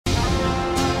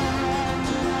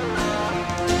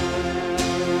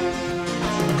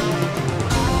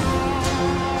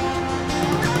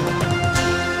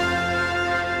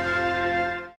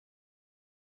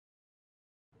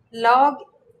log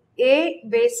A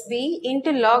base B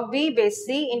into log B base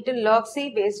C into log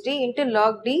C base D into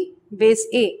log D base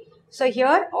A. So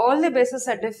here all the bases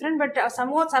are different, but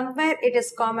somewhere it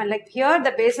is common. Like here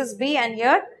the base is B and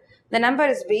here the number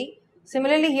is B.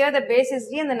 Similarly here the base is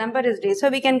D and the number is D. So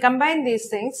we can combine these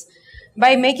things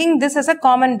by making this as a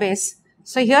common base.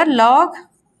 So here log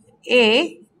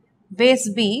A base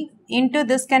B into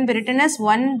this can be written as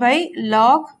 1 by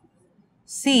log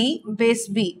C base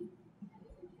B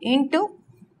into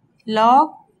log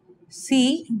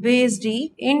C base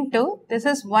D into this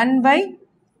is 1 by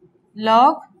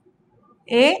log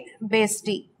A base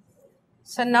D.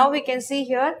 So now we can see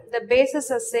here the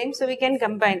bases are same, so we can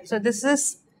combine. So this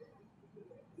is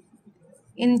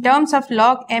in terms of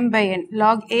log m by n,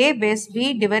 log A base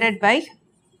B divided by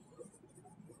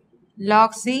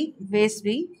log C base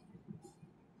B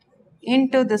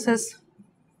into this is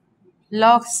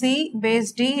log C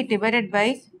base D divided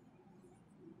by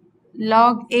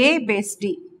log A base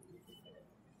D.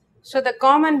 So the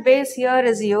common base here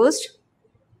is used.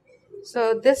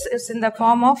 So this is in the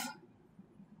form of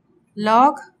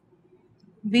log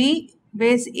B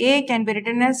base A can be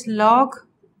written as log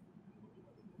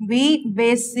B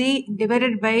base C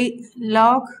divided by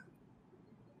log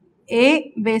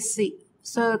A base C.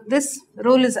 So this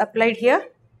rule is applied here.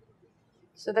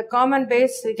 So the common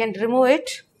base, we can remove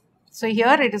it. So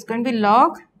here it is going to be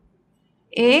log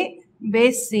A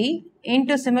base C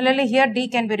into, similarly here D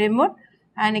can be removed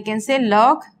and you can say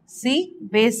log C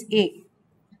base A.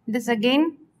 This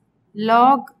again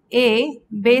log A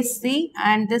base C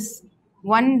and this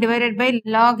 1 divided by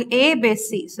log A base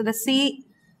C. So the C,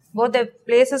 both the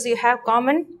places you have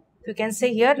common, you can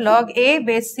say here log A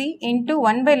base C into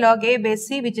 1 by log A base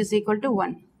C, which is equal to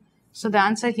 1. So the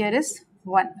answer here is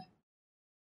 1.